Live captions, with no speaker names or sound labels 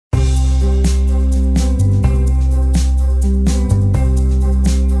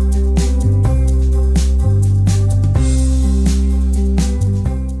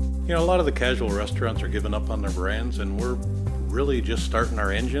of the casual restaurants are giving up on their brands, and we're really just starting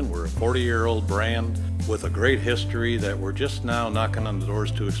our engine. We're a 40-year-old brand with a great history that we're just now knocking on the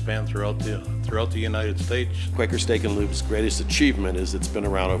doors to expand throughout the United States. Quaker Steak Lube's greatest achievement is it's been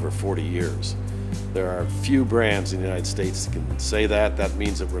around over 40 years. There are few brands in the United States that can say that. That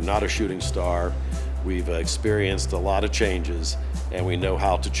means that we're not a shooting star. We've experienced a lot of changes, and we know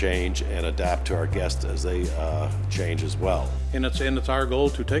how to change and adapt to our guests as they change as well. And it's our goal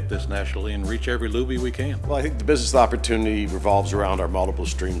to take this nationally and reach every lubie we can. Well, I think the business opportunity revolves around our multiple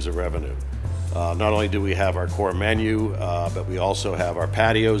streams of revenue. Not only do we have our core menu, but we also have our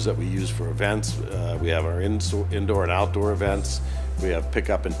patios that we use for events. We have our indoor and outdoor events. We have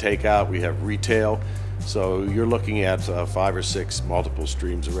pickup and takeout. We have retail. So you're looking at 5 or 6 multiple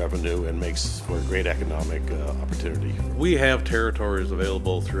streams of revenue, and makes for a great economic opportunity. We have territories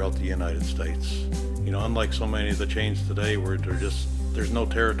available throughout the United States. You know, unlike so many of the chains today where there's no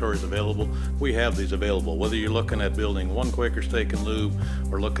territories available, we have these available. Whether you're looking at building one Quaker Steak and Lube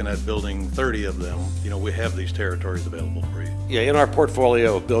or looking at building 30 of them, you know, we have these territories available for you. Yeah, in our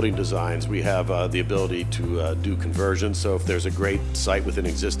portfolio of building designs, we have the ability to do conversions. So if there's a great site with an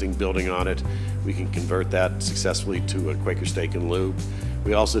existing building on it, we can convert that successfully to a Quaker Steak and Lube.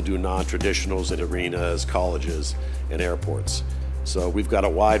 We also do non-traditionals at arenas, colleges, and airports. So we've got a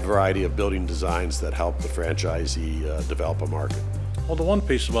wide variety of building designs that help the franchisee develop a market. Well, the one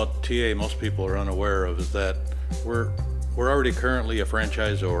piece about TA most people are unaware of is that we're already currently a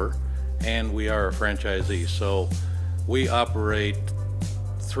franchisor, and we are a franchisee. So we operate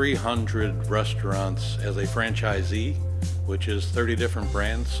 300 restaurants as a franchisee, which is 30 different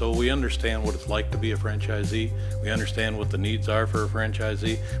brands. So we understand what it's like to be a franchisee. We understand what the needs are for a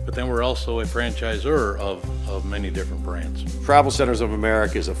franchisee, but then we're also a franchisor of many different brands. Travel Centers of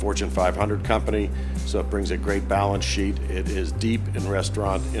America is a Fortune 500 company, so it brings a great balance sheet. It is deep in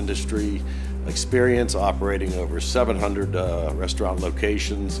restaurant industry experience, operating over 700 restaurant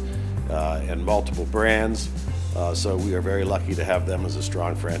locations and multiple brands. So we are very lucky to have them as a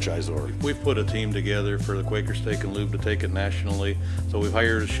strong franchisor. We've put a team together for the Quaker Steak and Lube to take it nationally. So we've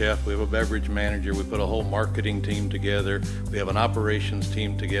hired a chef, we have a beverage manager, we put a whole marketing team together, we have an operations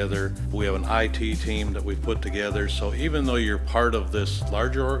team together, we have an IT team that we've put together. So even though you're part of this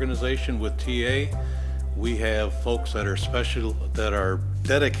larger organization with TA, we have folks that are special, that are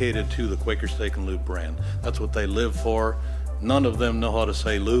dedicated to the Quaker Steak and Lube brand. That's what they live for. None of them know how to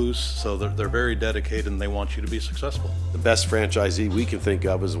say lose, so they're very dedicated, and they want you to be successful. The best franchisee we can think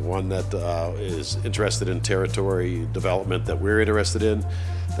of is one that is interested in territory development that we're interested in,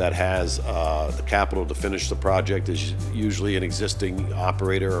 that has the capital to finish the project, is usually an existing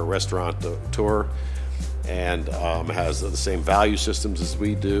operator or restaurateur, and has the same value systems as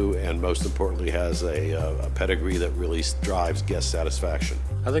we do, and most importantly has a pedigree that really drives guest satisfaction.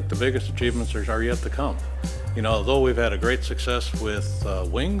 I think the biggest achievements are yet to come. You know, although we've had a great success with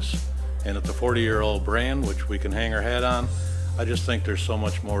wings, and it's a 40-year-old brand which we can hang our hat on, I just think there's so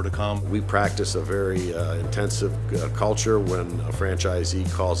much more to come. We practice a very intensive culture. When a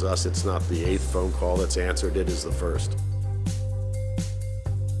franchisee calls us, it's not the 8th phone call that's answered, it is the first.